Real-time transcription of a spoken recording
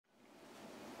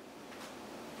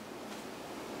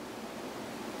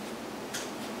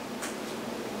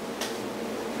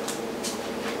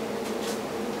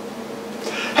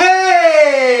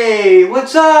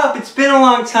what's up? It's been a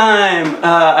long time,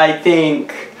 I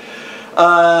think.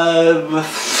 How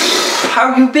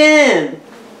have you been?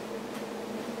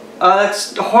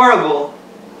 That's horrible.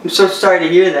 I'm so sorry to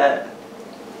hear that.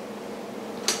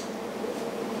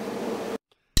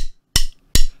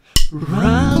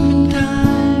 Ramen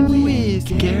time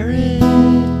with Garrett.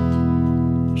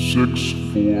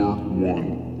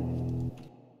 641.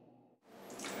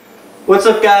 What's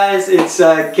up, guys? It's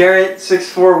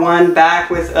Garrett641 back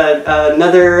with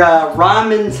another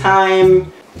ramen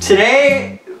time.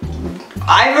 Today,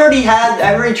 I've already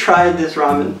tried this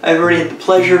ramen. I've already had the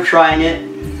pleasure of trying it.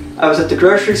 I was at the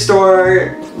grocery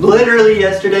store literally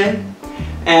yesterday,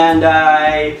 and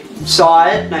I saw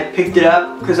it and I picked it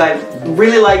up because I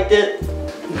really liked it.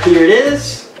 Here it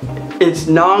is. It's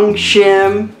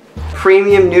Nongshim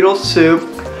premium noodle soup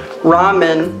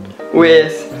ramen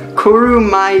with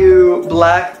kurumayu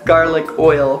black garlic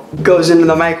oil. Goes into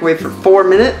the microwave for 4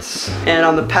 minutes, and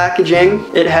on the packaging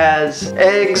it has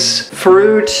eggs,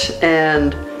 fruit,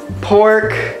 and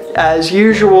pork. As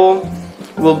usual,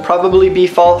 will probably be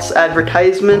false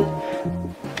advertisement.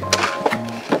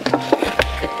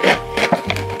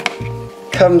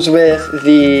 Comes with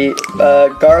the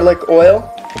garlic oil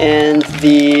and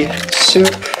the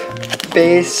soup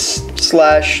base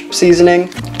slash seasoning.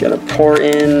 Gonna pour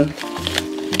in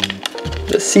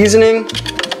the seasoning.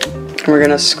 We're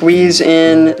gonna squeeze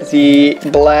in the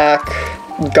black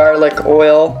garlic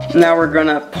oil. Now we're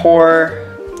gonna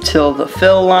pour till the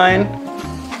fill line.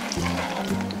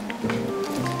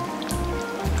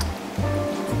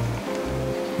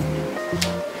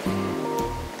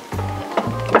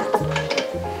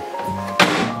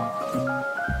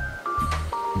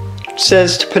 It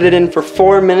says to put it in for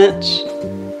 4 minutes.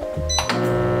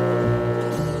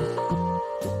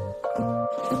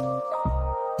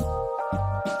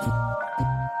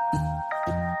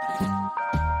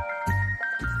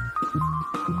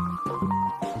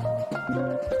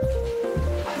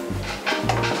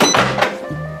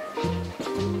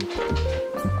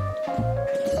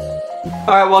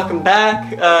 Alright, welcome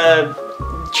back.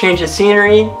 Change of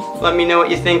scenery. Let me know what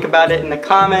you think about it in the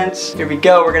comments. Here we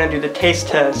go, we're gonna do the taste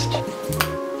test.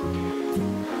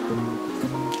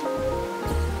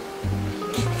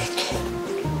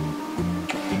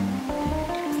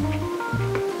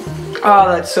 Oh,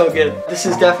 that's so good. This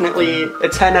is definitely a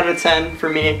 10 out of 10 for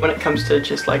me when it comes to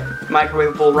just like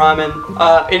microwavable ramen.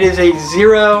 It is a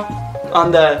 0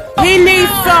 on the "he needs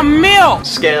some milk"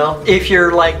 scale. If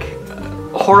you're like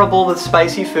horrible with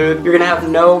spicy food, you're gonna have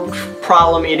no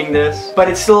problem eating this, but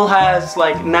it still has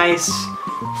like nice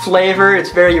flavor.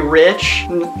 It's very rich.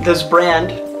 This brand,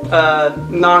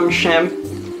 Nongshim,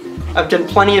 I've done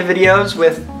plenty of videos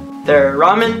with their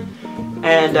ramen,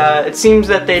 and it seems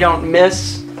that they don't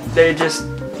miss. They just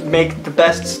make the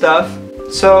best stuff.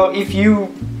 So if you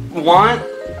want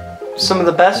some of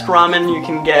the best ramen you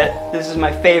can get, this is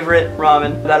my favorite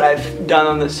ramen that I've done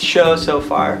on this show so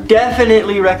far.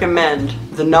 Definitely recommend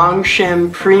the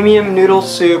Nongshim premium noodle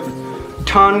soup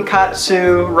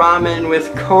tonkatsu ramen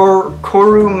with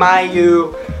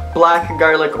kurumayu black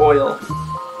garlic oil.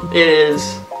 It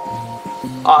is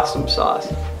awesome sauce.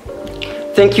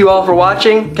 Thank you all for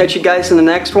watching. Catch you guys in the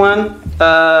next one.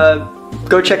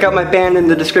 Go check out my band in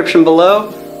the description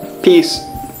below. Peace.